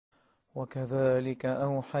وكذلك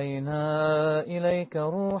أوحينا إليك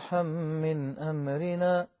روحا من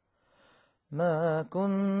أمرنا ما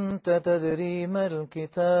كنت تدري ما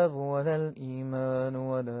الكتاب ولا الإيمان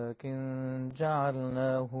ولكن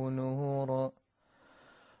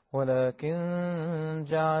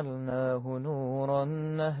جعلناه نورا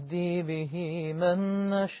نهدي به من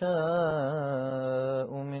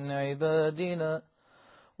نشاء من عبادنا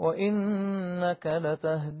وإنك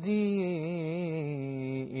لتهدي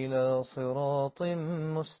إلى صراط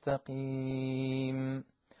مستقيم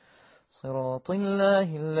صراط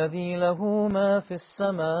الله الذي له ما في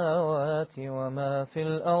السماوات وما في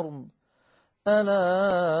الأرض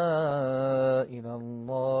ألا إلى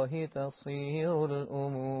الله تصير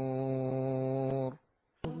الأمور.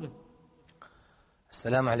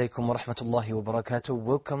 Assalamu alaikum wa rahmatullahi wa barakatuh.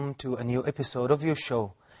 Welcome to a new episode of your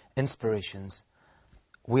show, Inspirations.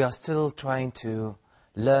 We are still trying to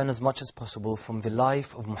learn as much as possible from the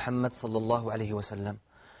life of Muhammad sallallahu alaihi wasallam,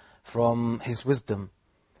 from his wisdom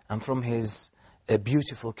and from his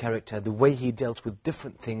beautiful character, the way he dealt with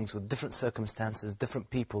different things, with different circumstances,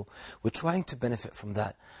 different people. We're trying to benefit from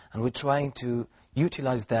that, and we're trying to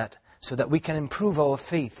utilize that so that we can improve our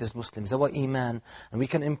faith as Muslims, our iman, and we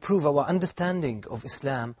can improve our understanding of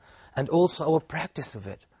Islam and also our practice of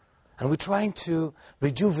it. And we're trying to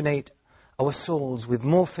rejuvenate our souls with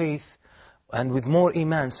more faith and with more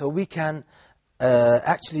iman, so we can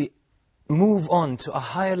actually move on to a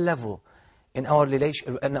higher level in our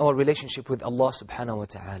relationship with Allah subhanahu wa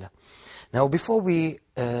ta'ala. Now, before we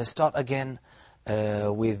start again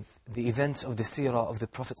with the events of the seerah of the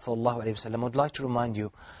Prophet sallallahu alaihi wasallam, I would like to remind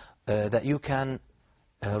you that you can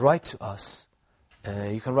write to us.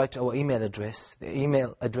 You can write to our email address. The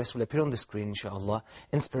email address will appear on the screen, inshaAllah.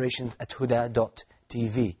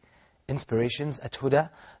 inspirations@huda.tv.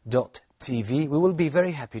 inspirations@huda.tv. We will be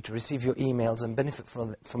very happy to receive your emails and benefit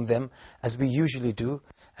from them as we usually do.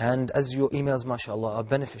 And as your emails, mashallah, are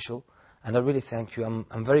beneficial, and I really thank you.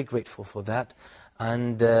 I'm very grateful for that.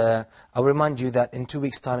 And I'll remind you that in 2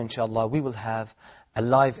 weeks' time, inshallah, we will have a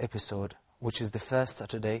live episode, which is the first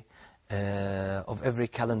Saturday of every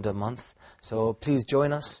calendar month. So please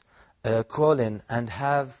join us, call in, and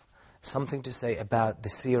have something to say about the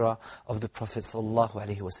seerah of the Prophet sallallahu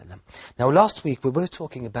alaihi wasallam. Now, last week we were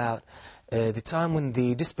talking about the time when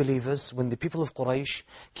the disbelievers, when the people of Quraysh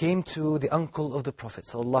came to the uncle of the Prophet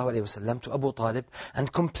sallallahu alaihi wasallam, to Abu Talib,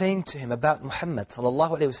 and complained to him about Muhammad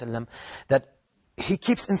sallallahu alaihi wasallam, that he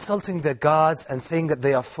keeps insulting their gods and saying that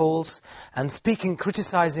they are false, and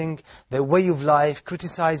criticizing their way of life,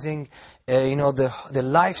 criticizing the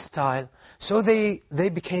lifestyle. So they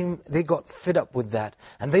got fed up with that,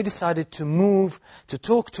 and they decided to move to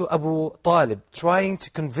talk to Abu Talib, trying to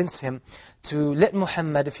convince him to let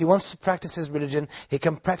Muhammad, if he wants to practice his religion, he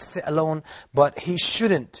can practice it alone, but he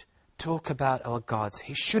shouldn't talk about our gods.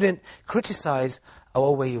 He shouldn't criticize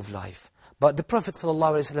our way of life. But the Prophet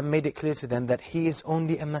ﷺ made it clear to them that he is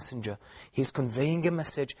only a messenger. He's conveying a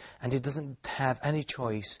message, and he doesn't have any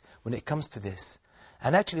choice when it comes to this.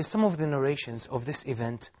 And actually, some of the narrations of this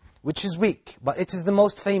event, which is weak, but it is the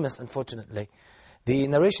most famous, unfortunately. The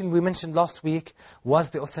narration we mentioned last week was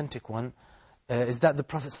the authentic one, is that the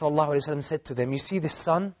Prophet ﷺ said to them, you see this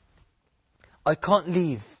sun? I can't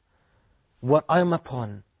leave what I'm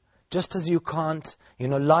upon, just as you can't,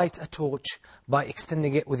 light a torch by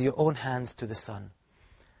extending it with your own hands to the sun.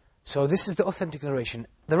 So this is the authentic narration.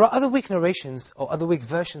 There are other weak narrations or other weak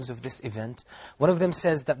versions of this event. One of them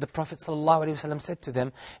says that the Prophet ﷺ said to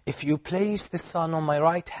them, if you place the sun on my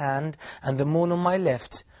right hand and the moon on my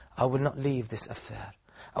left, I will not leave this affair.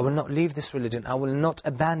 I will not leave this religion. I will not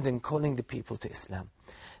abandon calling the people to Islam.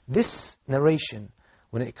 This narration,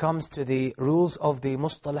 when it comes to the rules of the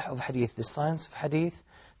mustalah of hadith, the science of hadith,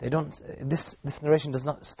 this narration does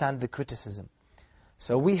not stand the criticism.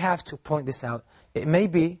 So we have to point this out. It may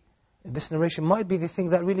be, this narration might be the thing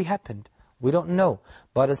that really happened. We don't know.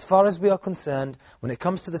 But as far as we are concerned, when it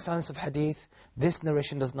comes to the science of hadith, this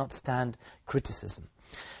narration does not stand criticism.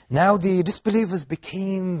 Now the disbelievers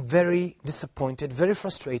became very disappointed, very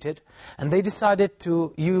frustrated, and they decided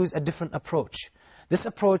to use a different approach. This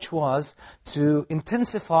approach was to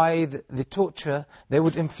intensify the torture they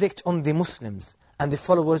would inflict on the Muslims and the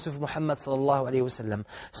followers of Muhammad sallallahu alaihi wasallam.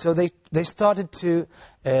 So they started to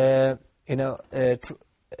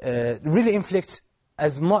really inflict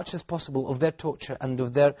as much as possible of their torture and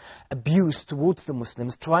of their abuse towards the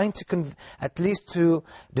Muslims, trying to at least to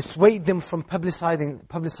dissuade them from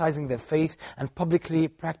publicizing their faith and publicly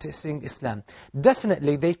practicing Islam.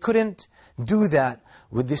 Definitely they couldn't do that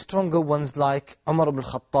with the stronger ones like Umar ibn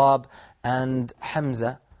al-Khattab and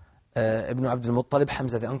Hamza Ibn Abdul Muttalib,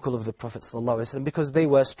 Hamza, the uncle of the Prophet ﷺ, because they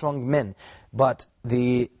were strong men. But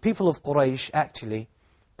the people of Quraysh actually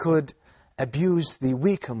could abuse the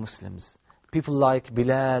weaker Muslims. People like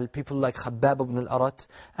Bilal, people like Khabbab ibn al-Arat,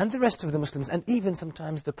 and the rest of the Muslims, and even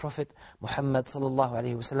sometimes the Prophet Muhammad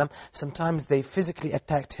ﷺ, sometimes they physically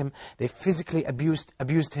attacked him, they physically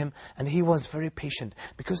abused him, and he was very patient.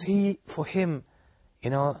 Because for him,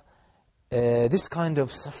 this kind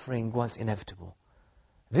of suffering was inevitable.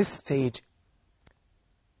 This stage,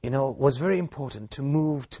 was very important to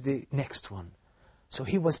move to the next one. So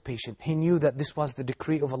he was patient. He knew that this was the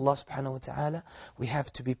decree of Allah subhanahu wa ta'ala. We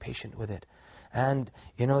have to be patient with it. And,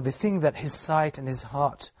 the thing that his sight and his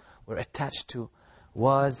heart were attached to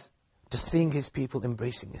was just seeing his people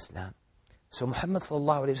embracing Islam. So Muhammad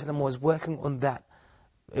sallallahu alayhi wa sallam was working on that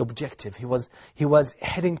objective. He was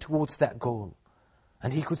heading towards that goal.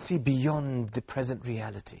 And he could see beyond the present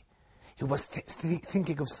reality. He was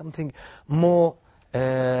thinking of something more,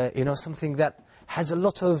 something that has a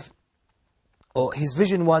lot of, or his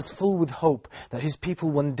vision was full with hope that his people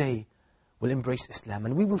one day will embrace Islam.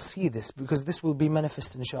 And we will see this, because this will be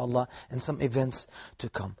manifest, inshallah, in some events to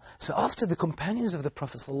come. So after the companions of the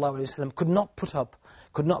Prophet ﷺ could not put up,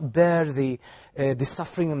 could not bear the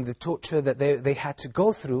suffering and the torture that they had to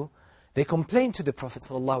go through, they complained to the Prophet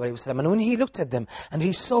ﷺ. And when he looked at them, and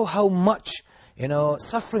he saw how much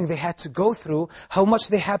suffering they had to go through, how much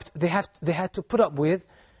they had to put up with,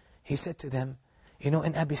 he said to them, in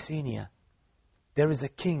Abyssinia, there is a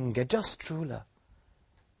king, a just ruler.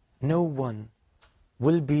 No one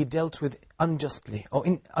will be dealt with unjustly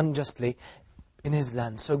in his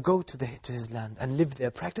land. So go to his land and live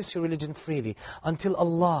there. Practice your religion freely until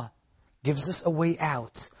Allah gives us a way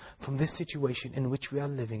out from this situation in which we are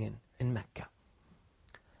living in Mecca.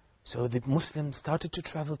 So the Muslims started to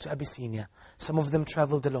travel to Abyssinia. Some of them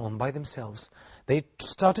traveled alone, by themselves. They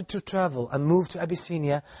started to travel and move to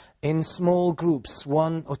Abyssinia in small groups,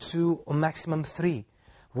 1 or 2 or maximum 3.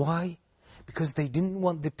 Why? Because they didn't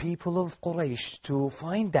want the people of Quraysh to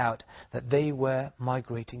find out that they were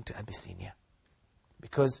migrating to Abyssinia.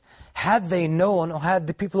 Because had they known, or had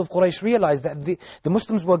the people of Quraysh realized that the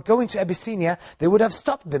Muslims were going to Abyssinia, they would have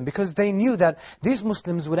stopped them, because they knew that these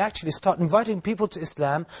Muslims would actually start inviting people to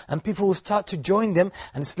Islam, and people would start to join them,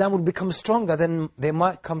 and Islam would become stronger. Then they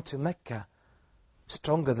might come to Mecca.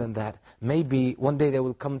 Stronger than that. Maybe one day they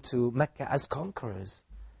will come to Mecca as conquerors.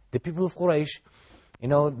 The people of Quraysh,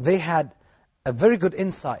 they had a very good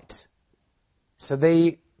insight. So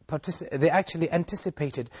they actually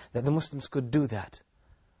anticipated that the Muslims could do that.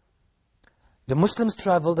 The Muslims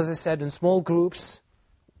traveled, as I said, in small groups,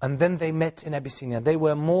 and then they met in Abyssinia. They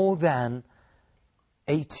were more than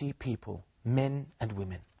 80 people, men and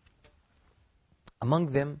women.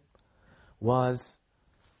 Among them was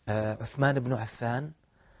Uthman ibn Affan,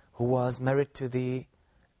 who was married to the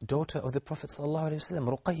daughter of the Prophet ﷺ,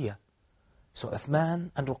 Ruqayya. So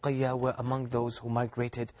Uthman and Ruqayya were among those who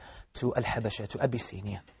migrated to Al-Habasha, to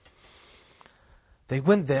Abyssinia. They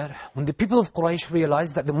went there. When the people of Quraysh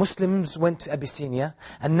realized that the Muslims went to Abyssinia,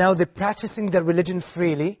 and now they're practicing their religion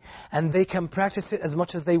freely, and they can practice it as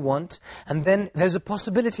much as they want, and then there's a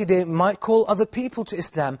possibility they might call other people to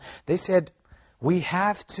Islam, they said, we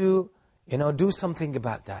have to, do something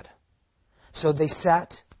about that. So they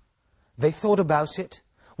sat, they thought about it.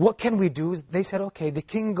 What can we do? They said, okay, the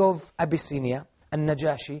king of Abyssinia,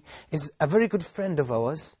 An-Najashi, is a very good friend of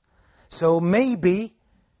ours. So maybe,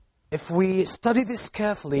 if we study this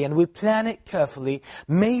carefully and we plan it carefully,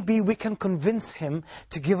 maybe we can convince him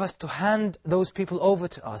to hand those people over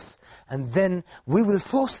to us. And then we will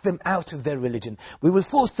force them out of their religion. We will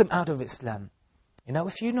force them out of Islam.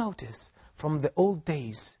 If you notice, from the old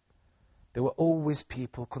days, there were always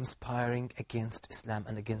people conspiring against Islam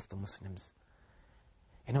and against the Muslims.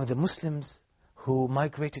 The Muslims who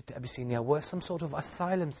migrated to Abyssinia were some sort of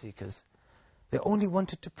asylum seekers. They only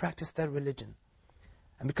wanted to practice their religion.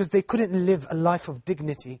 And because they couldn't live a life of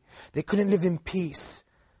dignity, they couldn't live in peace,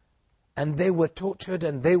 and they were tortured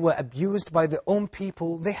and they were abused by their own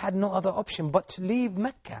people, they had no other option but to leave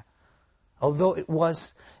Mecca. Although it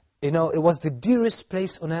was the dearest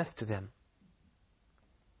place on earth to them.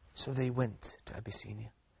 So they went to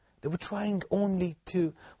Abyssinia. They were trying only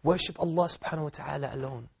to worship Allah subhanahu wa ta'ala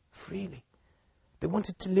alone, freely. They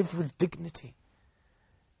wanted to live with dignity.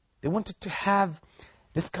 They wanted to have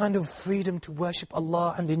this kind of freedom to worship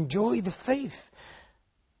Allah and enjoy the faith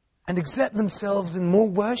and exert themselves in more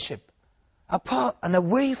worship, apart and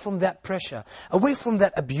away from that pressure, away from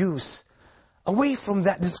that abuse, away from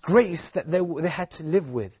that disgrace that they had to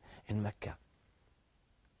live with in Mecca.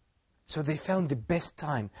 So they found the best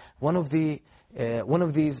time. One of these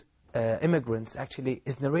immigrants actually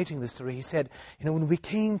is narrating the story. He said, when we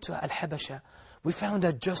came to Al-Habasha, we found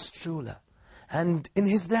a just ruler. And in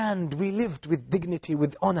his land, we lived with dignity,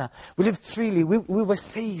 with honor. We lived freely. We were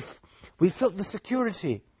safe. We felt the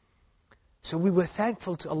security. So we were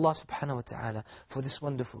thankful to Allah subhanahu wa ta'ala for this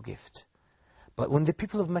wonderful gift. But when the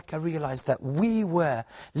people of Mecca realized that we were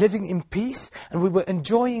living in peace and we were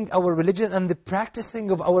enjoying our religion and the practicing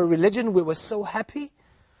of our religion, we were so happy,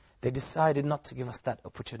 they decided not to give us that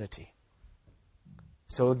opportunity.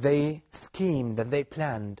 So they schemed and they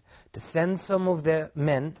planned to send some of their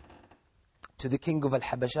men to the king of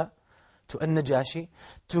Al-Habasha, to Al-Najashi,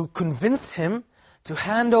 to convince him to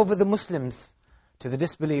hand over the Muslims to the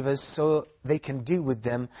disbelievers so they can deal with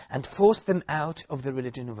them and force them out of the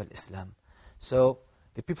religion of Al-Islam. So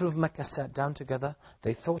the people of Mecca sat down together,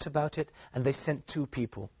 they thought about it, and they sent two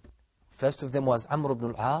people. First of them was Amr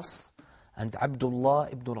ibn al-As and Abdullah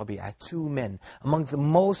ibn Rabi'ah, two men, among the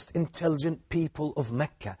most intelligent people of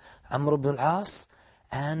Mecca. Amr ibn al-As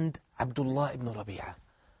and Abdullah ibn Rabi'ah.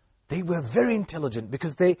 They were very intelligent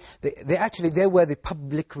because they were the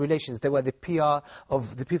public relations. They were the PR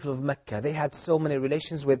of the people of Mecca. They had so many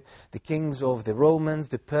relations with the kings of the Romans,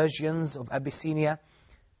 the Persians, of Abyssinia,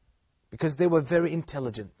 because they were very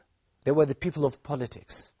intelligent. They were the people of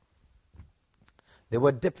politics. They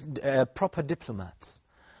were proper diplomats.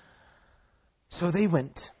 So they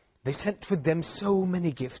went. They sent with them so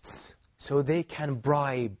many gifts so they can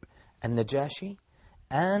bribe Al-Najashi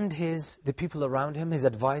and the people around him, his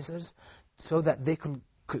advisors, so that they could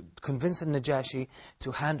convince Al-Najashi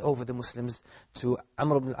to hand over the Muslims to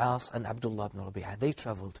Amr ibn al-As and Abdullah ibn Rabi'ah. They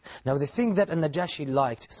traveled. Now the thing that Al-Najashi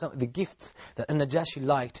liked, the gifts that Al-Najashi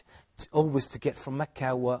liked always to get from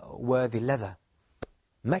Mecca were the leather.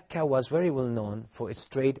 Mecca was very well known for its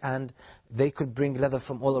trade, and they could bring leather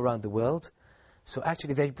from all around the world. So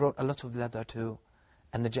actually they brought a lot of leather to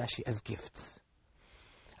Al-Najashi as gifts.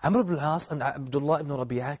 Amr ibn al-As and Abdullah ibn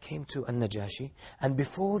Rabi'ah came to Al-Najashi, and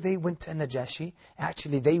before they went to Al-Najashi,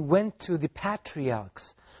 actually they went to the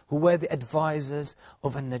patriarchs who were the advisors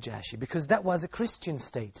of Al-Najashi, because that was a Christian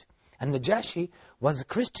state. Al-Najashi was a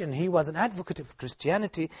Christian. He was an advocate of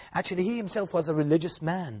Christianity. Actually, he himself was a religious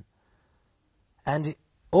man. And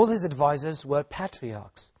all his advisors were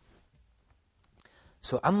patriarchs.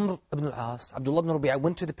 So Amr ibn al-As, Abdullah ibn Rabi'ah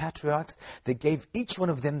went to the patriarchs. They gave each one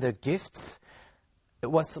of them their gifts.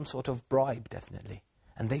 It was some sort of bribe, definitely.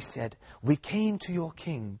 And they said, we came to your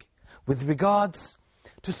king with regards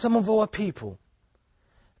to some of our people.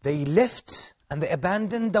 They left and they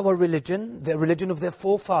abandoned our religion, the religion of their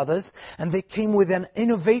forefathers, and they came with an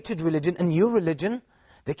innovated religion, a new religion.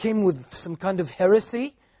 They came with some kind of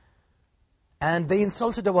heresy, and they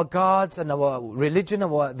insulted our gods and our religion,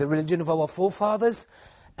 the religion of our forefathers.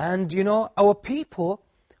 And, our people,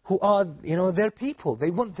 who are, their people, they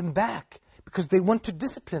want them back because they want to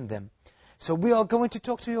discipline them. So we are going to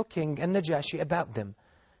talk to your king and Najashi about them.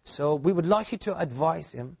 So we would like you to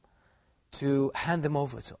advise him to hand them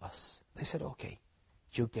over to us. They said, okay,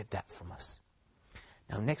 you get that from us.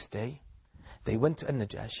 Now next day, they went to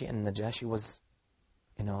Al-Najashi, and Najashi was,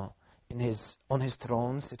 on his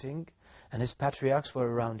throne sitting, and his patriarchs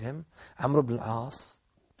were around him. Amr ibn al-As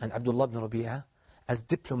and Abdullah ibn Rabi'ah, as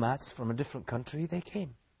diplomats from a different country, they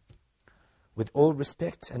came. With all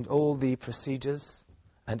respect and all the procedures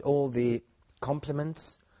and all the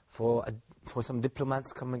compliments for some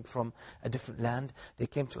diplomats coming from a different land, they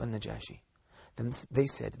came to Al-Najashi. Then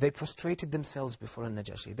they prostrated themselves before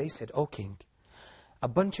Al-Najashi. They said, O king, a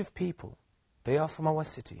bunch of people, they are from our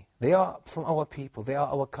city, they are from our people, they are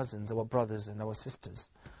our cousins, our brothers and our sisters.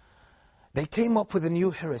 They came up with a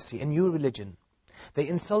new heresy, a new religion. They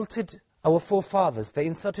insulted our forefathers, they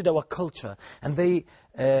insulted our culture, and they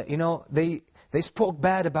spoke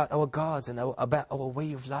bad about our gods and about our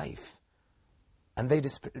way of life. And they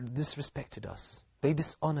disrespected us. They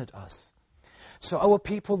dishonored us. So our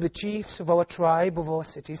people, the chiefs of our tribe, of our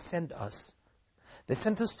city, sent us. They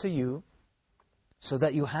sent us to you so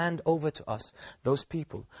that you hand over to us those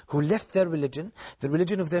people who left their religion, the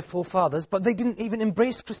religion of their forefathers, but they didn't even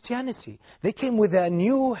embrace Christianity. They came with a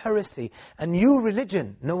new heresy, a new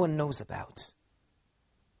religion no one knows about.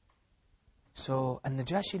 So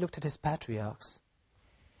Al-Najashi looked at his patriarchs,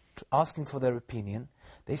 asking for their opinion.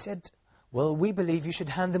 They said, well, we believe you should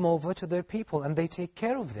hand them over to their people and they take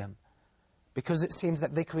care of them, because it seems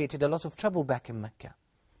that they created a lot of trouble back in Mecca.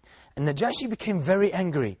 And Najashi became very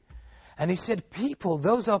angry. And he said, people,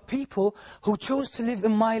 those are people who chose to live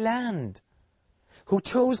in my land. Who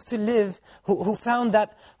chose to live, who found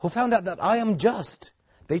out that I am just.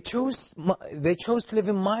 They chose to live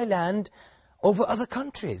in my land over other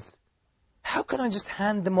countries. How can I just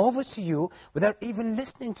hand them over to you without even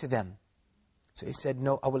listening to them? So he said,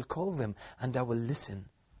 no, I will call them and I will listen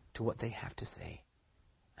to what they have to say.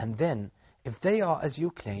 And then, if they are as you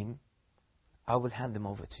claim, I will hand them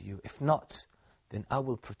over to you. If not, then I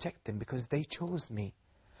will protect them because they chose me.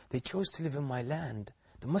 They chose to live in my land.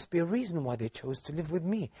 There must be a reason why they chose to live with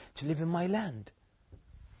me, to live in my land.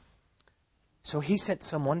 So he sent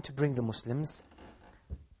someone to bring the Muslims.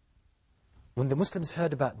 When the Muslims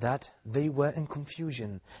heard about that, they were in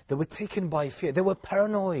confusion. They were taken by fear. They were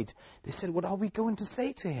paranoid. They said, what are we going to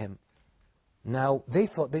say to him? Now, they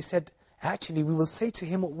said, actually, we will say to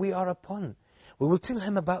him what we are upon. We will tell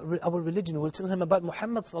him about our religion. We will tell him about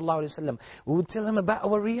Muhammad sallallahu alaihi wasallam. We will tell him about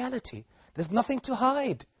our reality. There's nothing to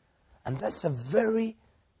hide. And that's a very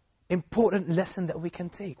important lesson that we can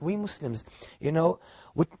take. We Muslims, no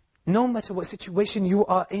matter what situation you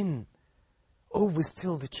are in, always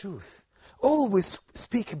tell the truth. Always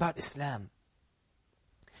speak about Islam.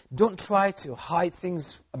 Don't try to hide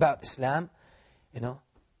things about Islam,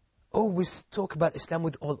 Always talk about Islam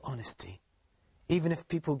with all honesty. Even if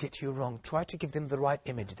people get you wrong, try to give them the right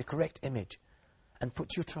image, the correct image. And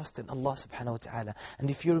put your trust in Allah subhanahu wa ta'ala. And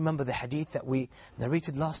if you remember the hadith that we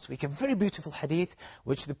narrated last week, a very beautiful hadith,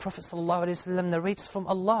 which the Prophet sallallahu alaihi wasallam narrates from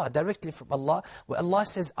Allah, directly from Allah, where Allah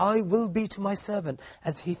says, I will be to my servant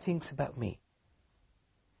as he thinks about me.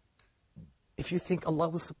 If you think Allah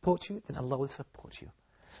will support you, then Allah will support you.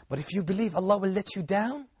 But if you believe Allah will let you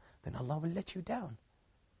down, then Allah will let you down.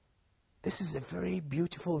 This is a very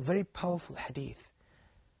beautiful, very powerful hadith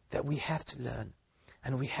that we have to learn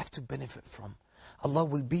and we have to benefit from. Allah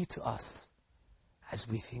will be to us as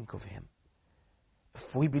we think of Him.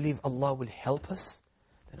 If we believe Allah will help us,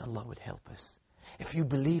 then Allah will help us. If you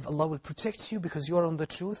believe Allah will protect you because you are on the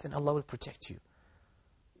truth, then Allah will protect you.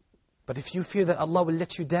 But if you fear that Allah will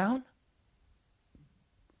let you down,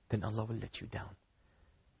 then Allah will let you down.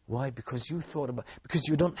 Why? Because you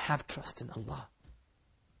don't have trust in Allah.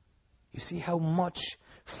 You see how much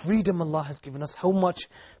freedom Allah has given us, how much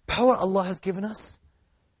power Allah has given us?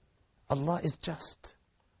 Allah is just.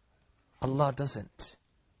 Allah doesn't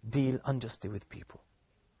deal unjustly with people.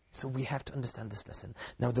 So we have to understand this lesson.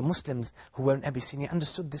 Now the Muslims who were in Abyssinia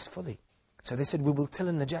understood this fully. So they said, we will tell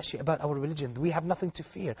Najashi about our religion. We have nothing to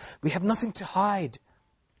fear. We have nothing to hide.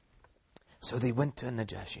 So they went to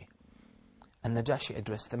Najashi. And Najashi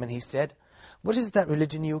addressed them and he said, what is that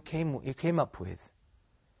religion you came up with?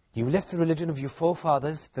 You left the religion of your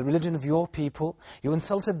forefathers, the religion of your people. You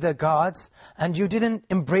insulted their gods. And you didn't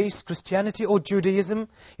embrace Christianity or Judaism.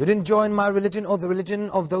 You didn't join my religion or the religion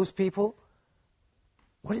of those people.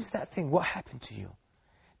 What is that thing? What happened to you?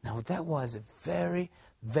 Now that was a very,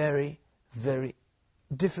 very, very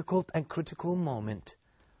difficult and critical moment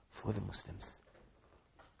for the Muslims.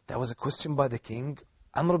 That was a question by the king.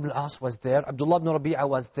 Amr ibn al-As was there. Abdullah ibn Rabi'ah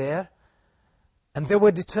was there. And they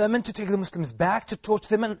were determined to take the Muslims back, to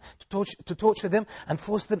torture them and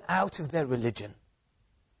force them out of their religion.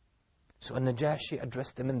 So Najashi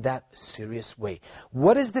addressed them in that serious way.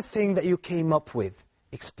 What is the thing that you came up with?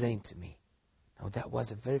 Explain to me. Now that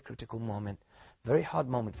was a very critical moment, very hard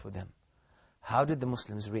moment for them. How did the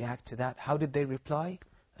Muslims react to that? How did they reply?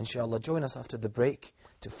 Inshallah, join us after the break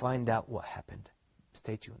to find out what happened.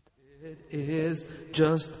 Stay tuned. It is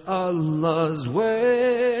just Allah's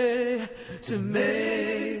way to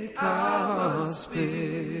make our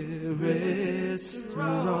spirits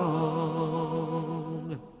strong.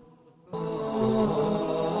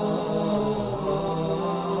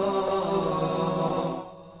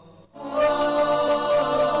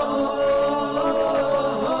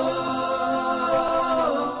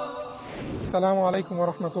 Assalamu alaikum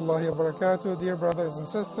wa rahmatullahi wa barakatuh. Dear brothers and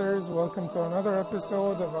sisters, welcome to another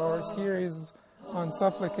episode of our series on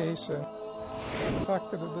supplication. The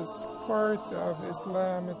fact that this part of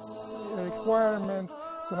Islam, it's a requirement,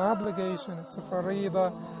 it's an obligation, it's a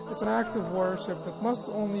faridah, it's an act of worship that must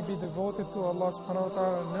only be devoted to Allah subhanahu wa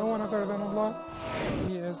ta'ala and no one other than Allah.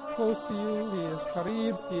 He is close to you, He is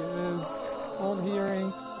qareeb, He is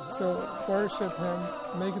all-hearing. So worship Him,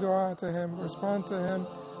 make dua to Him, respond to Him,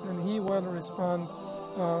 and He will respond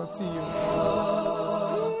to you.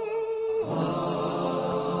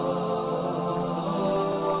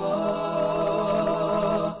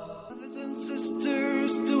 Brothers and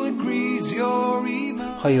sisters, to increase your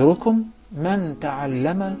iman. خيركم من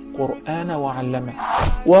تعلم القرآن وعلمه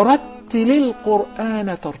ورتل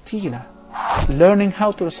القرآن ترتيلا. Learning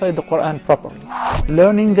how to recite the Quran properly,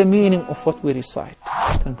 learning the meaning of what we recite,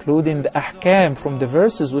 concluding the ahkam from the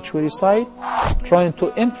verses which we recite, trying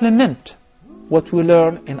to implement what we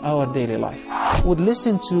learn in our daily life. Would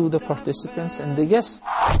listen to the participants and the guests.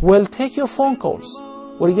 We'll take your phone calls.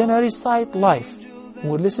 We're going to recite live.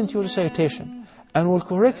 We'll listen to your recitation. And we'll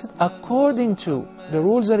correct it according to the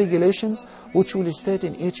rules and regulations which we'll state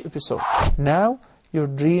in each episode. Now, your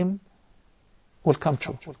dream will come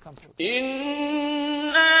true.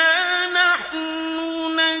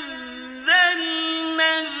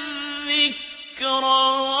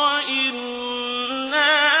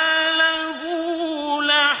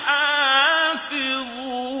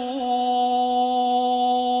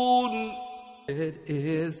 It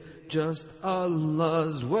is just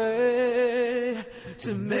Allah's way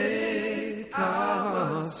to make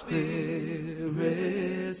our spirits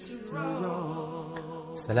strong.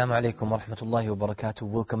 Assalamu alaikum wa rahmatullahi wa barakatuh.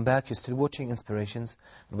 Welcome back. You're still watching Inspirations.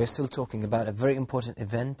 We're still talking about a very important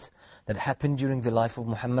event that happened during the life of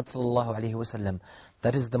Muhammad sallallahu alaihi wasallam.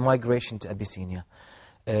 That is the migration to Abyssinia.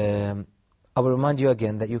 I will remind you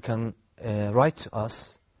again that you can write to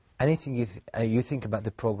us anything you think about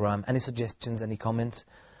the program, any suggestions, any comments.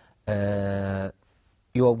 You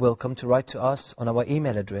are welcome to write to us on our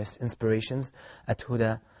email address,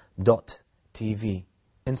 inspirations@huda.tv.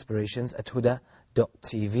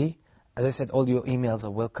 inspirations@huda.tv. As I said, all your emails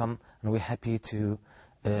are welcome, and we're happy to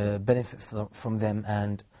benefit from them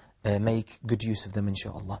and make good use of them,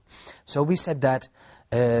 inshallah. So we said that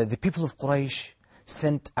the people of Quraysh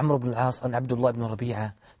sent Amr ibn al-As and Abdullah ibn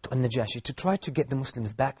Rabi'ah to An-Najashi to try to get the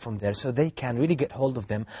Muslims back from there so they can really get hold of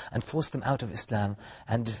them and force them out of Islam,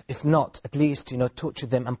 and if not, at least, torture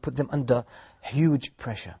them and put them under huge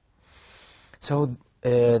pressure. So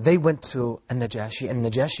they went to An-Najashi, and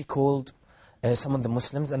Najashi called some of the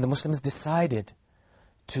Muslims, and the Muslims decided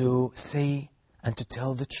to say and to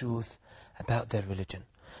tell the truth about their religion.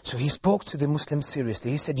 So he spoke to the Muslims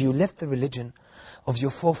seriously. He said, you left the religion of your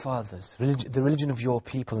forefathers, the religion of your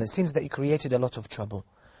people, and it seems that you created a lot of trouble.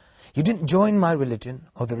 You didn't join my religion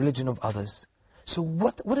or the religion of others. So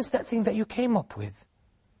what is that thing that you came up with?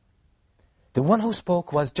 The one who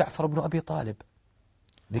spoke was Ja'far ibn Abi Talib,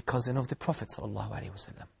 the cousin of the Prophet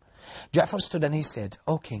ﷺ. Ja'far stood and he said,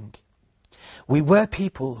 O king, we were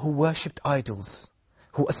people who worshipped idols,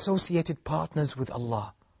 who associated partners with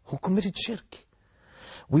Allah, who committed shirk.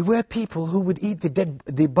 We were people who would eat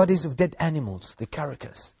the bodies of dead animals, the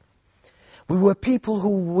carcass. We were people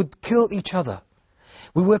who would kill each other.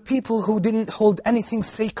 We were people who didn't hold anything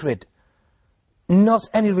sacred. Not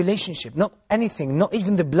any relationship, not anything, not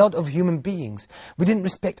even the blood of human beings. We didn't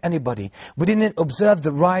respect anybody. We didn't observe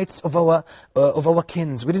the rights of our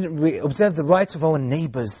kins. We didn't observe the rights of our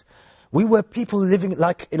neighbors. We were people living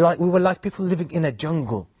like people living in a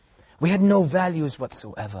jungle. We had no values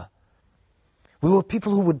whatsoever. We were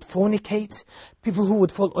people who would fornicate, people who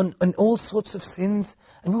would fall on all sorts of sins,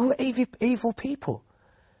 and we were evil people.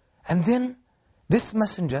 And then this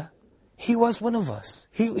messenger, he was one of us.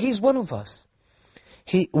 He's one of us.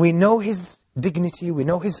 We know his dignity, we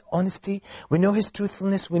know his honesty, we know his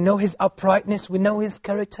truthfulness, we know his uprightness, we know his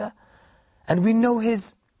character, and we know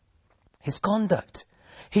his conduct.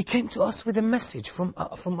 He came to us with a message from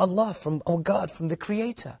Allah, from our God, from the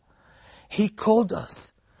Creator. He called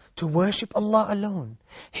us to worship Allah alone.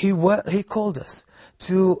 He called us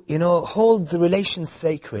to, hold the relations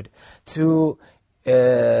sacred, He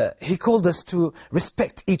called us to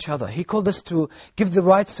respect each other. He called us to give the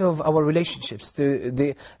rights of our relationships,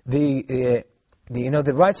 the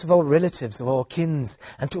rights of our relatives, of our kins,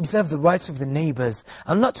 and to observe the rights of the neighbors,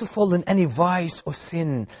 and not to fall in any vice or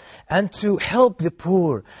sin, and to help the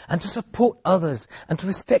poor, and to support others, and to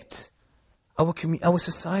respect our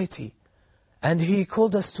society. And He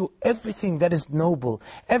called us to everything that is noble,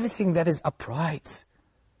 everything that is upright.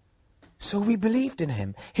 So we believed in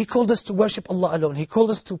Him. He called us to worship Allah alone. He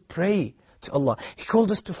called us to pray to Allah. He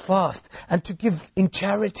called us to fast and to give in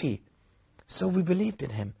charity. So we believed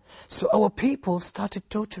in Him. So our people started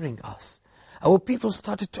torturing us. Our people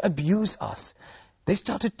started to abuse us. They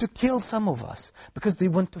started to kill some of us because they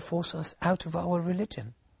want to force us out of our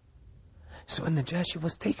religion. So An-Najashi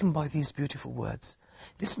was taken by these beautiful words.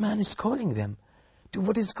 This man is calling them to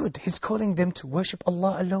what is good. He's calling them to worship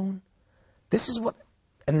Allah alone. This is what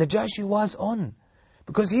An-Najashi was on,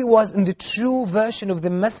 because he was in the true version of the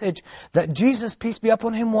message that Jesus, peace be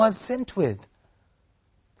upon him, was sent with.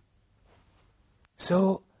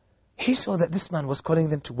 So he saw that this man was calling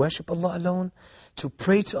them to worship Allah alone, to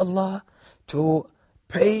pray to Allah, to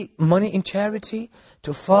pay money in charity,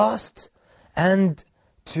 to fast, and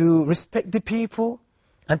to respect the people,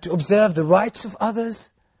 and to observe the rights of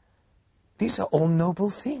others. These are all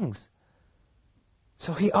noble things.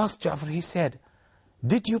 So he asked Ja'far, he said,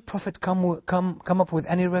 did your Prophet come up with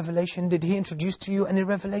any revelation? Did he introduce to you any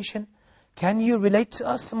revelation? Can you relate to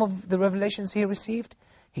us some of the revelations he received?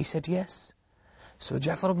 He said yes. So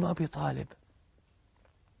Ja'far ibn Abi Talib,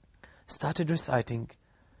 started reciting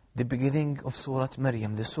the beginning of Surah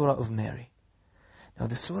Maryam, the Surah of Mary. Now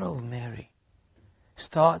the Surah of Mary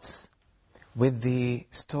starts with the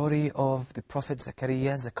story of the Prophet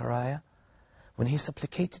Zechariah, when he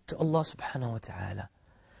supplicated to Allah subhanahu wa ta'ala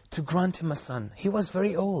to grant him a son. He was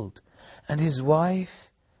very old, and his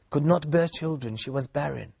wife could not bear children. She was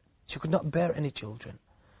barren. She could not bear any children.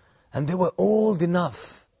 And they were old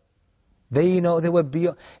enough. They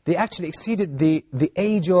actually exceeded the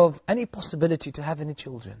age of any possibility to have any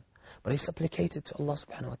children. But he supplicated to Allah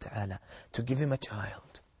subhanahu wa ta'ala to give him a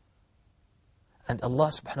child. And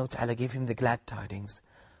Allah subhanahu wa ta'ala gave him the glad tidings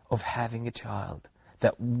of having a child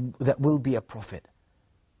that will be a prophet.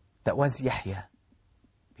 That was Yahya,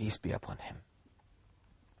 peace be upon him.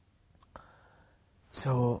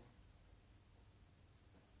 So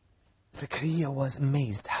Zechariah was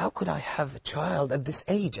amazed. How could I have a child at this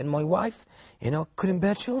age? And my wife, couldn't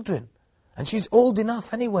bear children. And she's old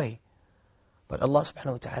enough anyway. But Allah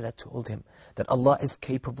subhanahu wa ta'ala told him that Allah is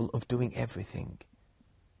capable of doing everything.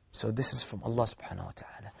 So this is from Allah subhanahu wa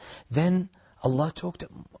ta'ala. Then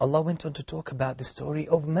Allah went on to talk about the story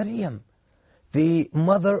of Maryam, the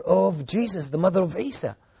mother of Jesus, the mother of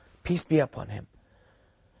Isa, peace be upon him.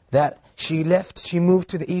 That she moved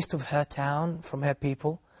to the east of her town from her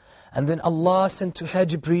people. And then Allah sent to her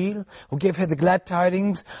Jibreel, who gave her the glad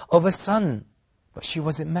tidings of a son. But she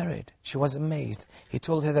wasn't married. She was amazed. He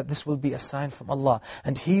told her that this will be a sign from Allah,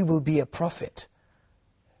 and he will be a prophet.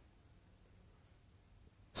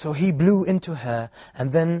 So he blew into her,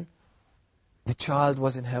 and then the child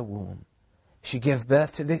was in her womb. She gave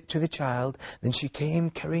birth to the child. Then she came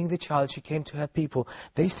carrying the child. She came to her people.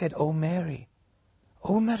 They said, "Oh Mary,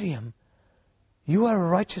 oh Maryam, you are a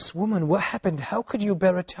righteous woman. What happened? How could you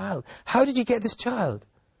bear a child? How did you get this child?"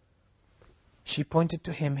 She pointed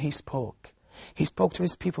to him. He spoke. He spoke to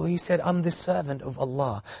his people. He said, "I'm the servant of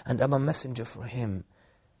Allah, and I'm a messenger for Him.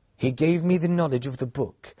 He gave me the knowledge of the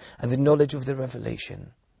book and the knowledge of the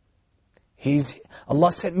revelation.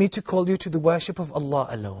 Allah sent me to call you to the worship of Allah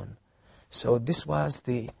alone." So this was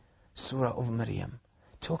the Surah of Maryam,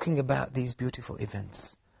 talking about these beautiful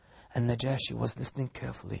events. And Najashi was listening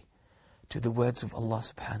carefully to the words of Allah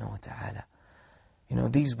subhanahu wa ta'ala.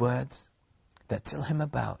 These words that tell him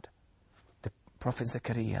about the Prophet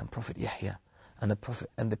Zechariah and Prophet Yahya and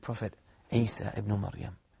the Prophet Isa ibn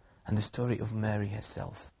Maryam, and the story of Mary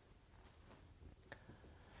herself.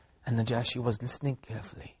 And Najashi was listening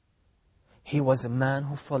carefully. He was a man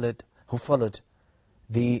who followed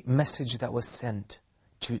the message that was sent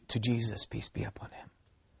to Jesus, peace be upon him.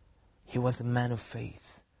 He was a man of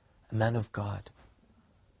faith, a man of God.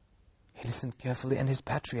 He listened carefully, and his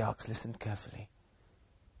patriarchs listened carefully.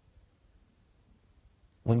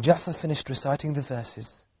 When Ja'far finished reciting the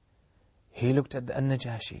verses, he looked at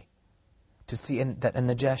An-Najashi to see that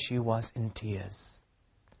An-Najashi was in tears.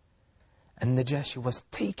 And Najashi was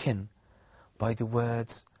taken by the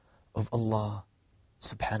words of Allah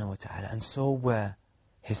subhanahu wa ta'ala, and so were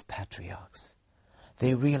his patriarchs.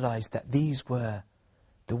 They realized that these were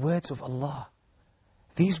the words of Allah.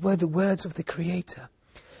 These were the words of the Creator.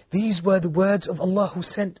 These were the words of Allah, who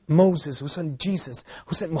sent Moses, who sent Jesus,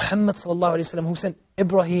 who sent Muhammad sallallahu alaihi wasallam, who sent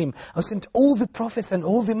Ibrahim, who sent all the prophets and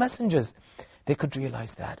all the messengers. They could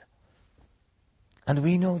realize that. And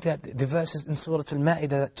we know that the verses in Surah Al-Ma'idah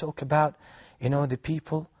that talk about, the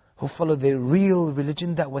people who follow the real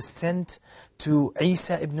religion that was sent to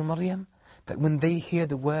Isa ibn Maryam, that when they hear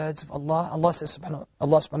the words of Allah, Allah subhanahu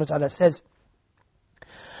wa ta'ala says,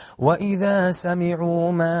 وَإِذَا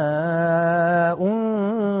سَمِعُوا مَا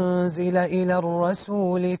أُنزِلَ إِلَى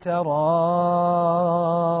الرَّسُولِ تَرَى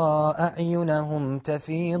أَعْيُنَهُمْ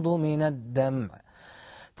تَفِيضُ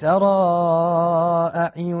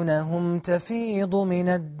مِنَ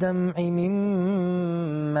الدَّمْعِ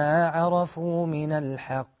مِمَّا عَرَفُوا مِنَ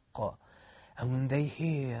الْحَقِّ. And when they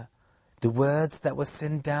hear the words that were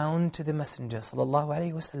sent down to the Messenger sallallahu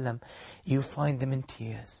alaihi wasallam, you find them in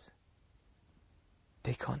tears.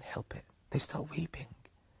 They can't help it. They start weeping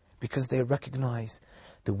because they recognize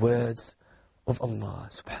the words of Allah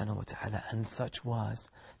subhanahu wa ta'ala. And such was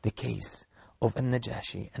the case of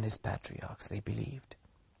An-Najashi and his patriarchs. They believed.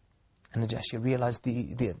 And Najashi realized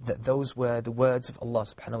that those were the words of Allah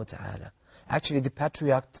subhanahu wa ta'ala. Actually, the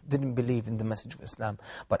patriarch didn't believe in the message of Islam,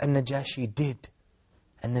 but An-Najashi did.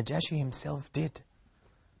 And Najashi himself did.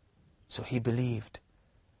 So he believed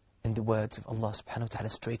in the words of Allah subhanahu wa ta'ala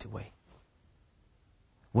straight away.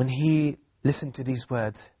 When he listened to these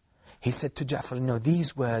words, he said to Ja'far,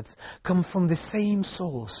 these words come from the same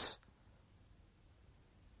source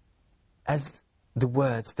as the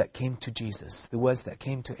words that came to Jesus, the words that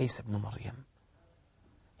came to Isa ibn Maryam.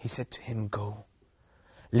 He said to him, go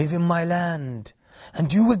live in my land,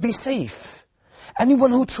 and you will be safe.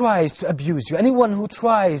 Anyone who tries to abuse you, anyone who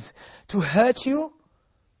tries to hurt you,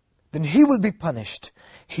 then he will be punished.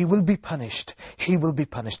 He will be punished. He will be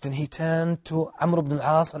punished. Then he turned to Amr ibn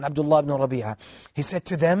al-As and Abdullah ibn Rabi'ah. He said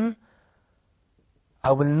to them,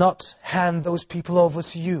 I will not hand those people over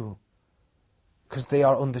to you, because they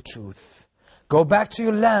are on the truth. Go back to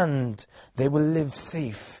your land. They will live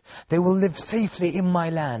safe. They will live safely in my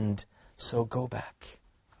land. So go back.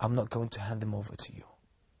 I'm not going to hand them over to you.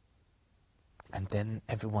 And then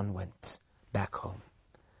everyone went back home.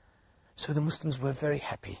 So the Muslims were very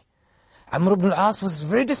happy. Amr ibn al-As was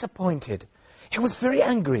very disappointed. He was very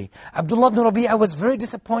angry. Abdullah ibn Rabi'ah was very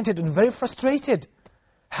disappointed and very frustrated.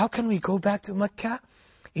 How can we go back to Mecca,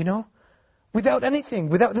 without anything,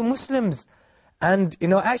 without the Muslims? And,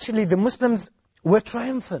 actually the Muslims were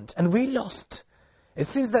triumphant and we lost. It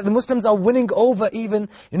seems that the Muslims are winning over even,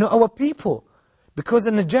 our people. Because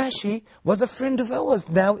the Najashi was a friend of ours.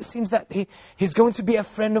 Now it seems that he's going to be a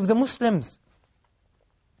friend of the Muslims.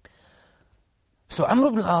 So Amr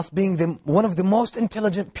ibn al-As, being one of the most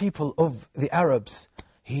intelligent people of the Arabs,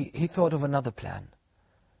 he thought of another plan.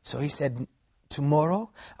 So he said,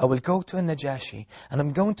 tomorrow I will go to a Najashi and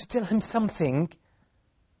I'm going to tell him something.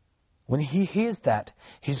 When he hears that,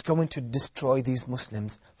 he's going to destroy these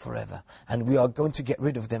Muslims forever. And we are going to get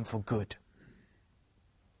rid of them for good.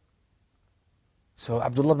 So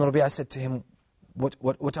Abdullah ibn Rabi'ah said to him,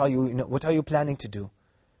 what are you planning to do?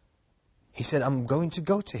 He said, I'm going to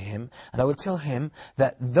go to him and I will tell him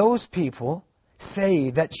that those people say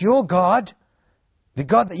that your God, the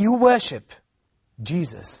God that you worship,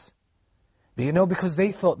 Jesus. Because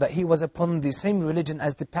they thought that he was upon the same religion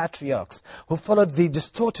as the patriarchs who followed the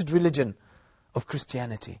distorted religion of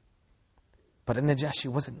Christianity. But a Najashi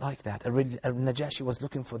wasn't like that. A Najashi was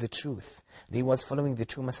looking for the truth. And he was following the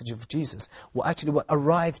true message of Jesus. What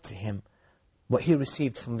arrived to him, what he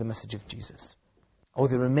received from the message of Jesus. Or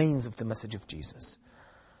the remains of the message of Jesus.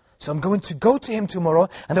 So I'm going to go to him tomorrow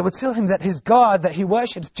and I will tell him that his God, that he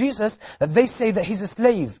worships Jesus, that they say that he's a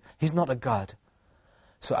slave. He's not a God.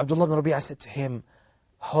 So Abdullah ibn Rabi'ah said to him,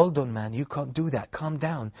 hold on man, you can't do that, calm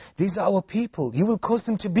down. These are our people. You will cause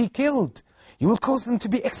them to be killed. You will cause them to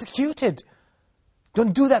be executed.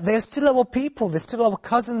 Don't do that. They are still our people. They're still our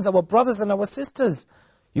cousins, our brothers and our sisters.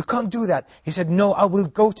 You can't do that. He said, no, I will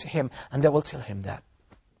go to him and I will tell him that.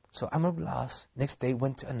 So Amr ibn al-As next day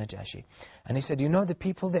went to Najashi. And he said, you know the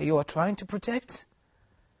people that you are trying to protect?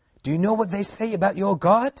 Do you know what they say about your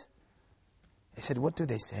God? He said, what do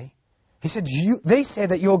they say? He said, they say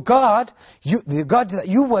that your God, the God that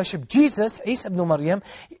you worship, Jesus, Isa ibn Maryam,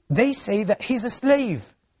 they say that he's a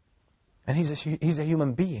slave. And he's a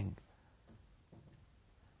human being.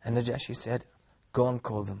 And Najashi said, go and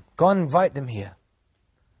call them. Go and invite them here.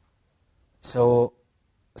 So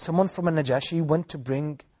someone from Najashi went to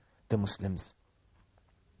bring the Muslims.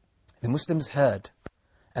 The Muslims heard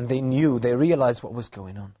and they realized what was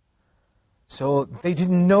going on. So they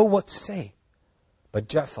didn't know what to say. But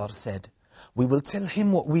Ja'far said, we will tell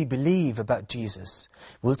him what we believe about Jesus.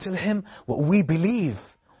 We'll tell him what we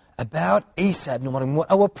believe about Isa ibn Maryam, what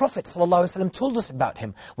our Prophet ﷺ told us about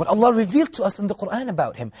him, what Allah revealed to us in the Qur'an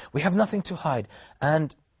about him. We have nothing to hide.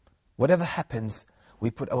 And whatever happens, we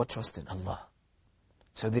put our trust in Allah.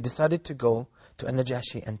 So they decided to go to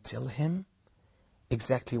Najashi and tell him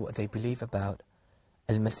exactly what they believe about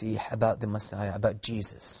Al-Masih, about the Messiah, about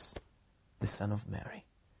Jesus, the son of Mary.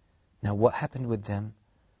 Now what happened with them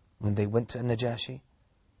when they went to Najashi?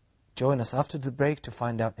 Join us after the break to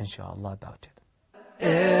find out inshallah about it.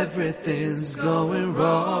 Everything's going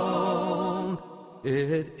wrong.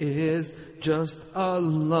 It is just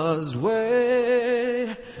Allah's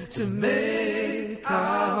way to make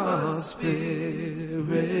our spirits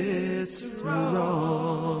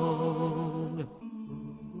strong.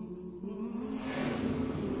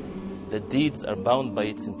 The deeds are bound by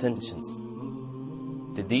its intentions.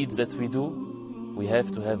 The deeds that we do, we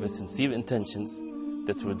have to have a sincere intentions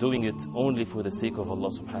that we're doing it only for the sake of Allah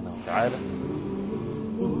subhanahu wa ta'ala.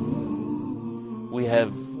 We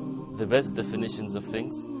have the best definitions of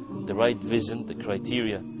things, the right vision, the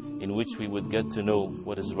criteria in which we would get to know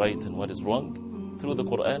what is right and what is wrong through the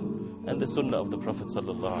Qur'an and the Sunnah of the Prophet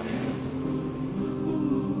sallallahu alaihi wasallam.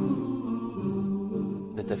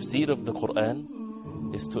 The tafsir of the Qur'an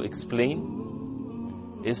is to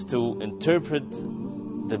explain, is to interpret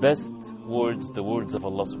the best words, the words of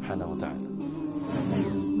Allah subhanahu wa ta'ala.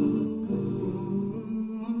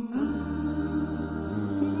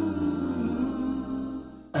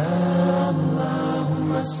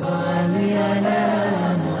 Allahumma salli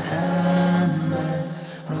ala Muhammad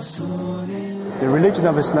Rasulillah. The religion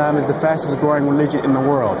of Islam is the fastest growing religion in the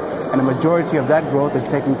world, and the majority of that growth is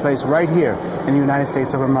taking place right here in the United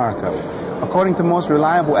States of America. According to most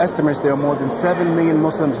reliable estimates, there are more than 7 million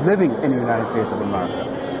Muslims living in the United States of America.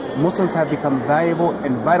 Muslims have become valuable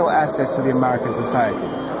and vital assets to the American society.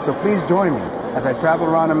 So please join me as I travel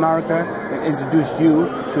around America and introduce you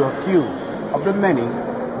to a few of the many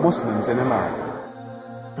Muslims in America.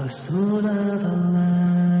 Rasul of Allah,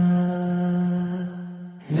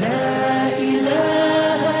 La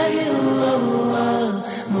ilaha illallah,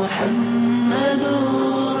 Muhammadur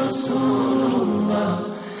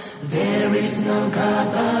Rasulullah. There is no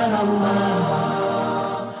God but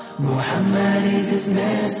Allah, Muhammad is his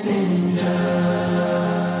messenger.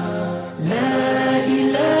 La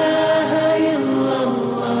ilaha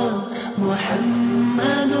illallah,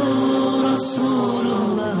 Muhammadur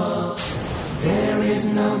Rasulullah. There is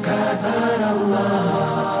no God but Allah,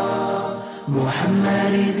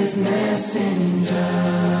 Muhammad is his messenger.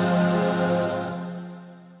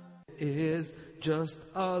 Is just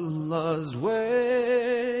Allah's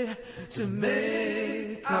way to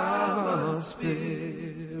make our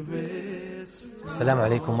spirits. Assalamu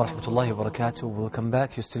alaikum wa rahmatullahi wa barakatuh. Welcome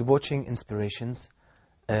back. You're still watching Inspirations.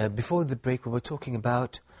 Before the break, we were talking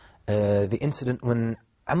about the incident when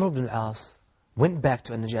Amr ibn al-As went back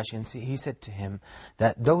to An-Najashi and he said to him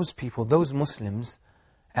that those people, those Muslims,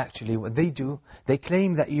 actually what they do, they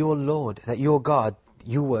claim that your Lord, that your God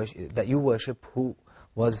that you worship, who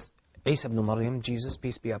was Isa ibn Maryam, Jesus,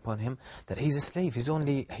 peace be upon him, that he's a slave, he's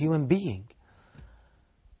only a human being.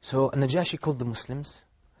 So An-Najashi called the Muslims.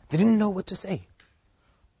 They didn't know what to say.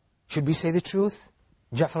 Should we say the truth?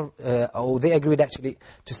 They agreed actually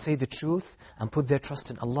to say the truth and put their trust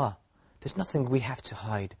in Allah. There's nothing we have to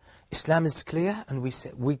hide. Islam is clear and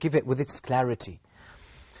we give it with its clarity.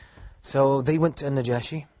 So they went to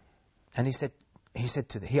An-Najashi and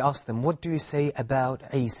he asked them, what do you say about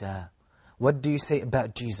Isa? What do you say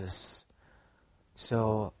about Jesus?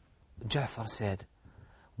 So Ja'far said,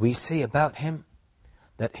 we say about him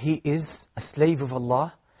that he is a slave of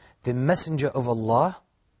Allah, the messenger of Allah,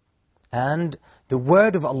 and the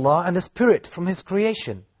word of Allah and the spirit from his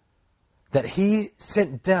creation that he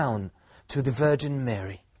sent down to the Virgin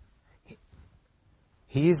Mary.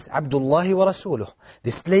 He is Abdullah wa Rasuluh,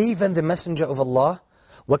 the slave and the messenger of Allah,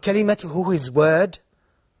 wa kalimatuhu, his word,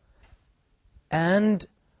 and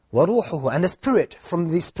wa ruhuhu, and the spirit from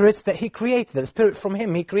the spirits that he created, the spirit from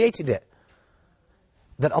him, he created it,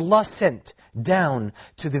 that Allah sent down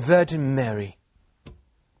to the Virgin Mary,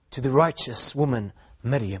 to the righteous woman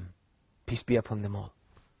Maryam, peace be upon them all.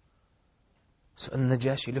 So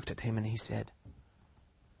An-Najashi looked at him and he said,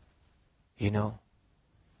 you know,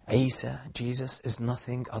 Isa, Jesus, is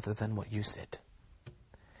nothing other than what you said.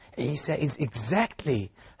 Isa is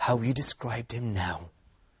exactly how you described him now.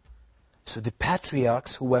 So the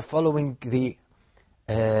patriarchs who were following the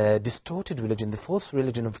distorted religion, the false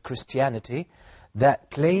religion of Christianity, that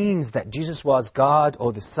claims that Jesus was God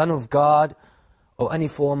or the Son of God, or any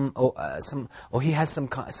form, or he has some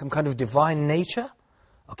kind of divine nature,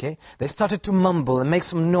 okay? They started to mumble and make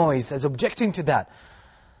some noise as objecting to that.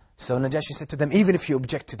 So Najashi said to them, even if you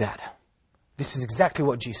object to that, this is exactly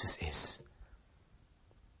what Jesus is.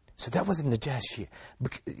 So that was Najashi.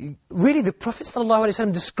 Really, the Prophet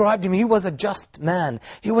ﷺ described him, he was a just man,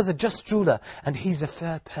 he was a just ruler, and he's a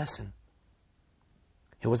fair person.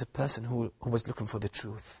 He was a person who was looking for the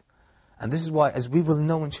truth. And this is why, as we will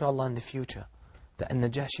know inshallah in the future, that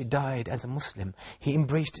Najashi died as a Muslim. He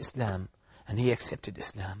embraced Islam and he accepted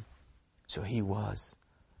Islam. So he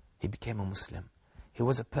became a Muslim. He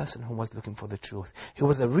was a person who was looking for the truth. He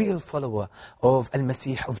was a real follower of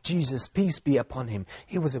Al-Masih, of Jesus, peace be upon him.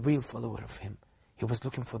 He was a real follower of him. He was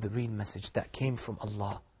looking for the real message that came from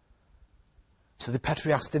Allah. So the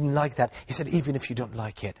patriarchs didn't like that. He said, even if you don't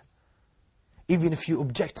like it, even if you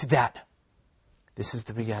object to that, this is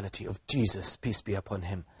the reality of Jesus, peace be upon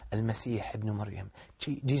him. Al-Masih ibn Maryam,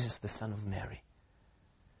 Jesus the son of Mary.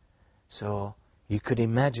 So you could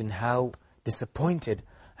imagine how disappointed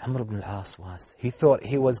Amr ibn al-As was. He thought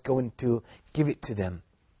he was going to give it to them,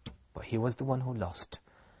 but he was the one who lost.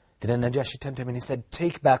 Then Najashi turned to him and he said,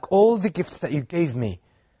 take back all the gifts that you gave me.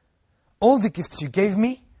 All the gifts you gave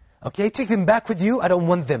me, okay, take them back with you, I don't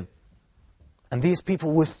want them. And these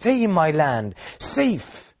people will stay in my land,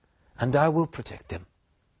 safe, and I will protect them.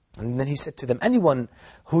 And then he said to them, anyone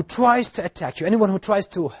who tries to attack you, anyone who tries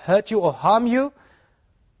to hurt you or harm you,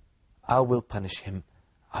 I will punish him.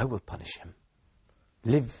 I will punish him.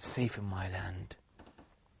 Live safe in my land.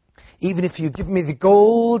 Even if you give me the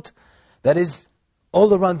gold that is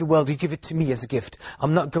all around the world, you give it to me as a gift.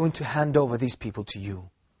 I'm not going to hand over these people to you.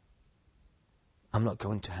 I'm not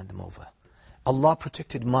going to hand them over. Allah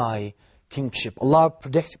protected my kingship. Allah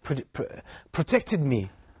protected me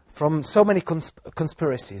from so many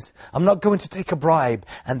conspiracies. I'm not going to take a bribe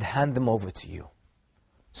and hand them over to you.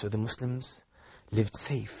 So the Muslims lived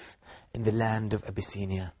safe in the land of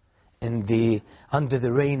Abyssinia, under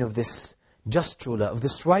the reign of this just ruler, of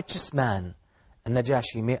this righteous man,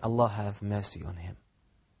 Najashi. May Allah have mercy on him.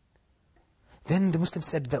 Then the Muslims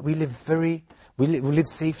said that we lived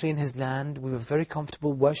safely in his land. We were very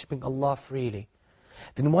comfortable worshipping Allah freely.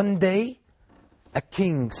 Then one day, a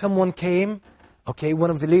king, someone came, one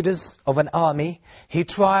of the leaders of an army, he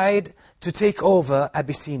tried to take over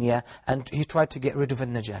Abyssinia and he tried to get rid of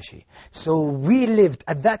Najashi. So we lived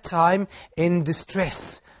at that time in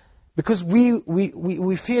distress because we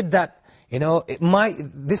feared that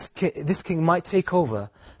this king might take over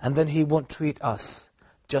and then he won't treat us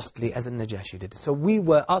justly as Najashi did. So we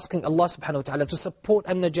were asking Allah subhanahu wa ta'ala to support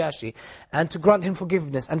Najashi and to grant him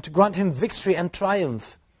forgiveness and to grant him victory and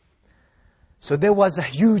triumph. So there was a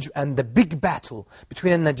huge and the big battle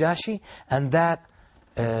between Najashi and that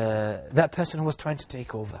person who was trying to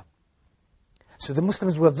take over. So the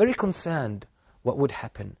Muslims were very concerned what would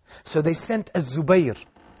happen. So they sent Az-Zubayr.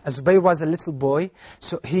 Az-Zubayr was a little boy.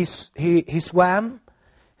 So he swam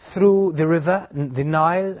through the river, the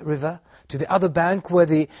Nile River, to the other bank where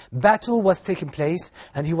the battle was taking place,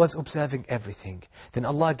 and he was observing everything. Then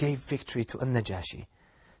Allah gave victory to Najashi.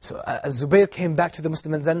 So Zubayr came back to the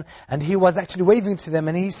Muslims and he was actually waving to them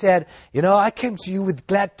and he said, I came to you with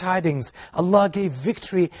glad tidings. Allah gave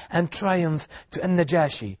victory and triumph to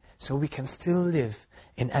Najashi. So we can still live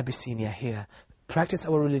in Abyssinia here, practice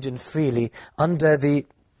our religion freely under the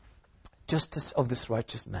justice of this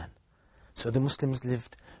righteous man. So the Muslims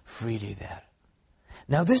lived freely there.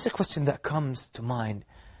 Now there's a question that comes to mind.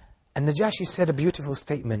 And Najashi said a beautiful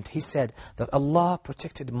statement. He said that Allah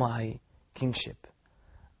protected my kingship.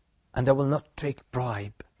 And I will not take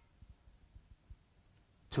bribe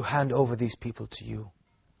to hand over these people to you.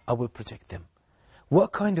 I will protect them.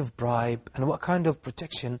 What kind of bribe and what kind of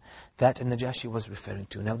protection that Najashi was referring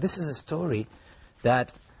to? Now this is a story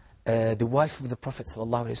that the wife of the Prophet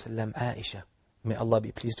ﷺ, Aisha, may Allah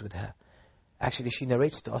be pleased with her, actually she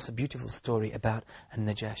narrates to us a beautiful story about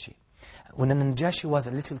Najashi. When Najashi was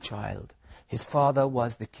a little child, his father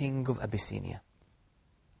was the king of Abyssinia.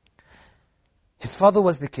 His father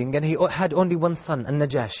was the king and he had only one son,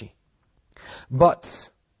 Najashi. But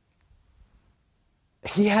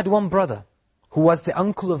he had one brother who was the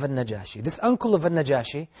uncle of Najashi. This uncle of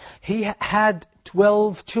Najashi, he had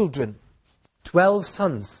 12 children, 12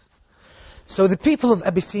 sons. So the people of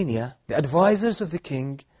Abyssinia, the advisors of the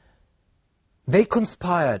king, they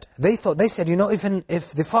conspired. They said, even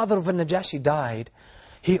if the father of Najashi died,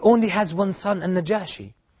 he only has one son,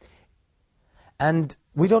 Najashi. And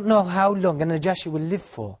we don't know how long Najashi will live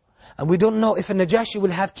for. And we don't know if Najashi will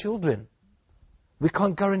have children. We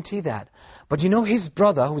can't guarantee that. But his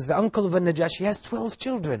brother, who's the uncle of Najashi, has 12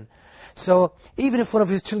 children. So even if one of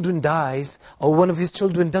his children dies, or one of his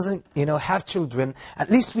children doesn't, have children, at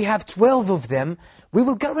least we have 12 of them, we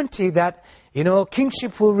will guarantee that,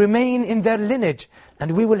 kingship will remain in their lineage.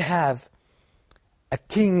 And we will have a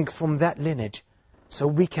king from that lineage. So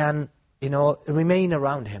we can, remain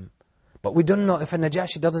around him. But we don't know if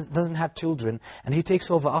Najashi doesn't have children and he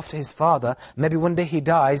takes over after his father, maybe one day he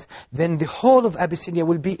dies, then the whole of Abyssinia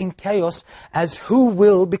will be in chaos as who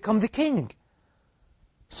will become the king.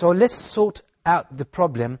 So let's sort out the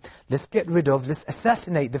problem, let's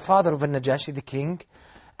assassinate the father of Najashi, the king,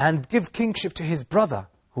 and give kingship to his brother,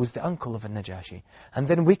 who is the uncle of Najashi. And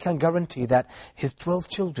then we can guarantee that his 12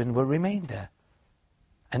 children will remain there.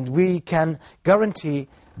 And we can guarantee,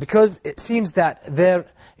 because it seems that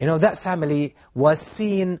that family was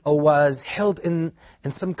seen or was held in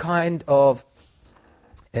some kind of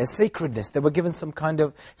sacredness. They were given some kind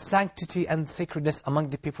of sanctity and sacredness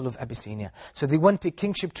among the people of Abyssinia. So they wanted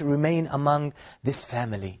kingship to remain among this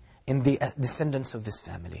family, in the descendants of this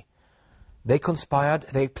family. They conspired,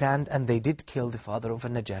 they planned, and they did kill the father of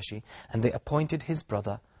Najashi, and they appointed his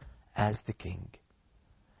brother as the king.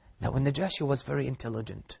 Now, Najashi was very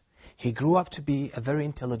intelligent. He grew up to be a very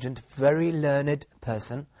intelligent, very learned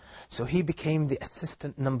person. So he became the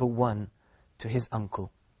assistant number 1 to his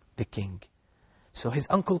uncle, the king. So his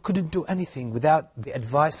uncle couldn't do anything without the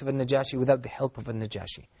advice of Najashi, without the help of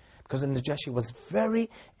Najashi. Because Najashi was very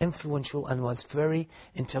influential and was very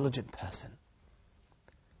intelligent person.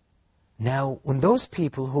 Now, when those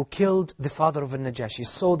people who killed the father of Najashi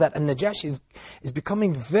saw that Najashi is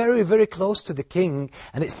becoming very, very close to the king,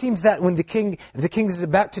 and it seems that when if the king is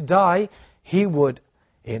about to die, he would,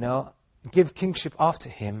 give kingship after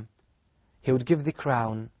him. He would give the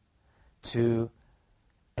crown to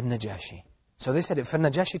Najashi. So they said, if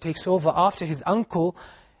Najashi takes over after his uncle,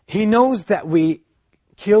 he knows that we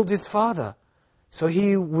killed his father. So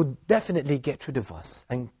he would definitely get rid of us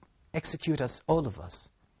and execute us, all of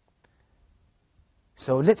us.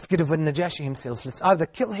 So let's get rid of Najashi himself. Let's either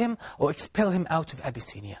kill him or expel him out of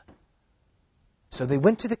Abyssinia. So they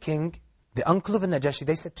went to the king, the uncle of Najashi.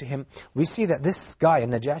 They said to him, we see that this guy,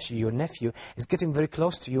 Najashi, your nephew, is getting very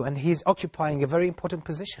close to you and he's occupying a very important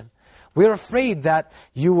position. We're afraid that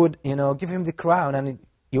you would, give him the crown and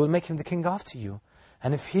you will make him the king after you.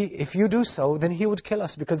 And if you do so, then he would kill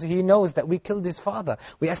us because he knows that we killed his father.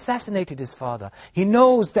 We assassinated his father. He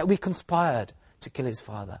knows that we conspired to kill his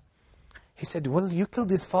father. He said, well, you killed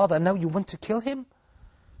his father and now you want to kill him?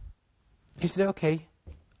 He said, okay,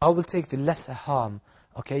 I will take the lesser harm.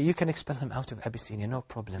 Okay, you can expel him out of Abyssinia, no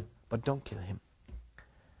problem. But don't kill him.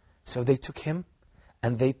 So they took him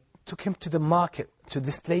and they took him to the market, to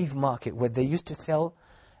the slave market where they used to sell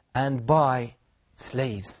and buy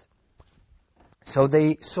slaves. So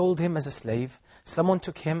they sold him as a slave. Someone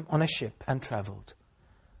took him on a ship and traveled.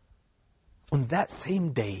 On that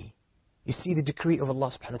same day, you see the decree of Allah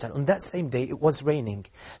subhanahu wa ta'ala. On that same day, it was raining.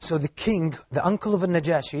 So the king, the uncle of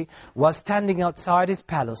Najashi, was standing outside his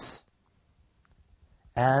palace.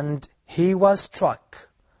 And he was struck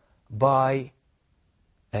by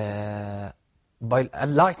a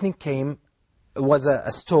lightning came. It was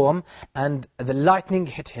a storm, and the lightning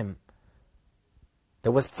hit him.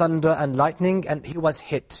 There was thunder and lightning, and he was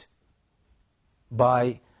hit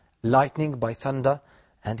by lightning, by thunder,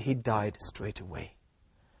 and he died straight away.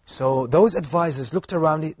 So those advisors looked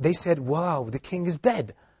around, they said, wow, the king is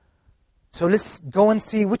dead. So let's go and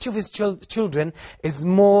see which of his children is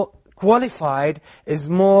more qualified, is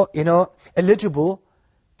more, eligible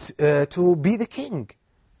to be the king,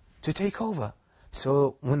 to take over.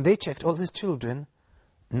 So when they checked all his children,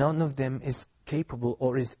 none of them is capable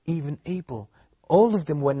or is even able. All of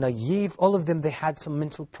them were naive. All of them, they had some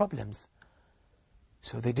mental problems.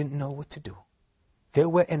 So they didn't know what to do. They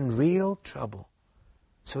were in real trouble.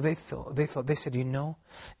 So they said,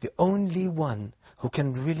 the only one who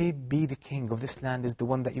can really be the king of this land is the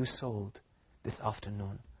one that you sold this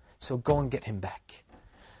afternoon. So go and get him back.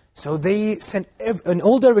 So they sent in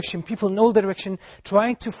all direction, people in all direction,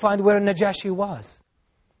 trying to find where Najashi was.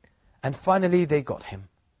 And finally they got him.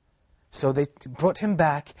 So they brought him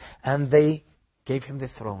back and they gave him the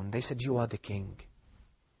throne. They said, you are the king.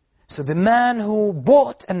 So the man who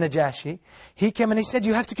bought Najashi, he came and he said,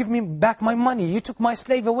 you have to give me back my money. You took my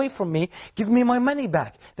slave away from me. Give me my money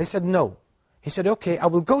back. They said, no. He said, okay, I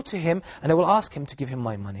will go to him and I will ask him to give him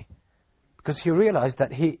my money. Because he realized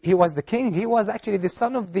that he was the king. He was actually the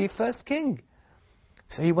son of the first king.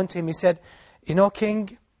 So he went to him, he said,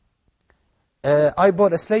 king, I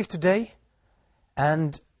bought a slave today,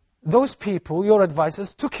 and those people, your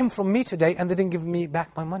advisors, took him from me today and they didn't give me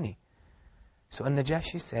back my money. So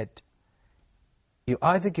Najashi said, you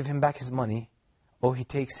either give him back his money or he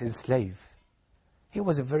takes his slave. He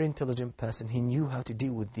was a very intelligent person. He knew how to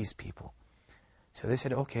deal with these people. So they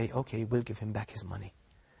said, okay, we'll give him back his money.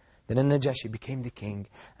 Then Najashi became the king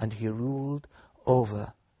and he ruled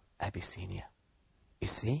over Abyssinia. You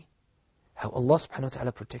see how Allah subhanahu wa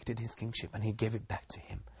ta'ala protected his kingship and he gave it back to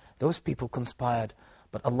him. Those people conspired,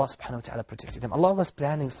 but Allah subhanahu wa ta'ala protected him. Allah was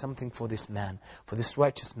planning something for this man, for this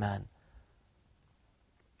righteous man.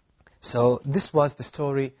 So this was the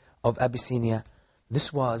story of Abyssinia.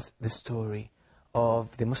 This was the story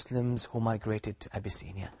of the Muslims who migrated to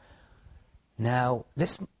Abyssinia. Now,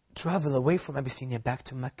 let's travel away from Abyssinia back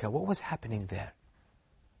to Mecca. What was happening there?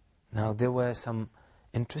 Now, there were some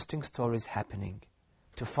interesting stories happening.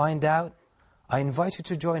 To find out, I invite you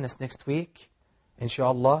to join us next week,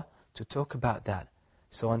 inshallah, to talk about that.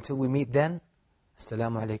 So until we meet then,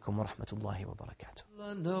 Assalamu alaikum wa rahmatullahi wa barakatuh.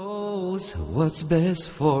 Allah knows what's best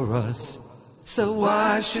for us, so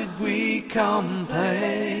why should we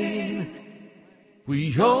complain?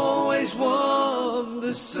 We always want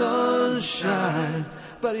the sunshine,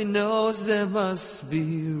 but He knows there must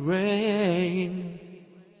be rain.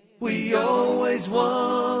 We always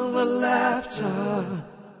want the laughter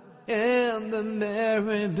and the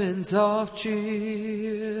merriment of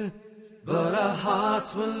cheer, but our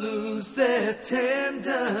hearts will lose their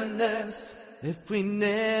tenderness if we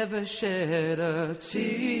never shed a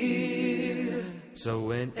tear. So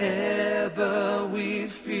whenever we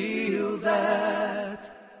feel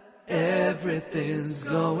that everything's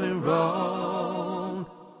going wrong,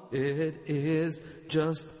 it is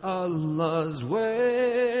just Allah's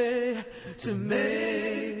way to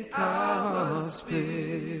make our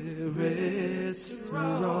spirits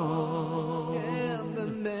strong and the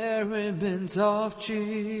merriment of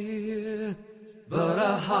cheer, but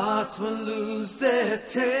our hearts will lose their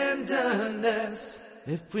tenderness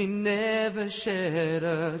if we never shed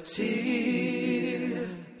a tear.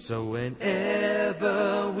 So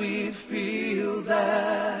whenever we feel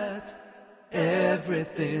that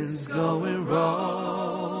everything's going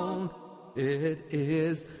wrong, it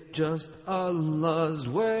is just Allah's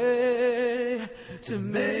way to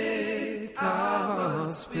make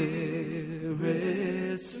our spirit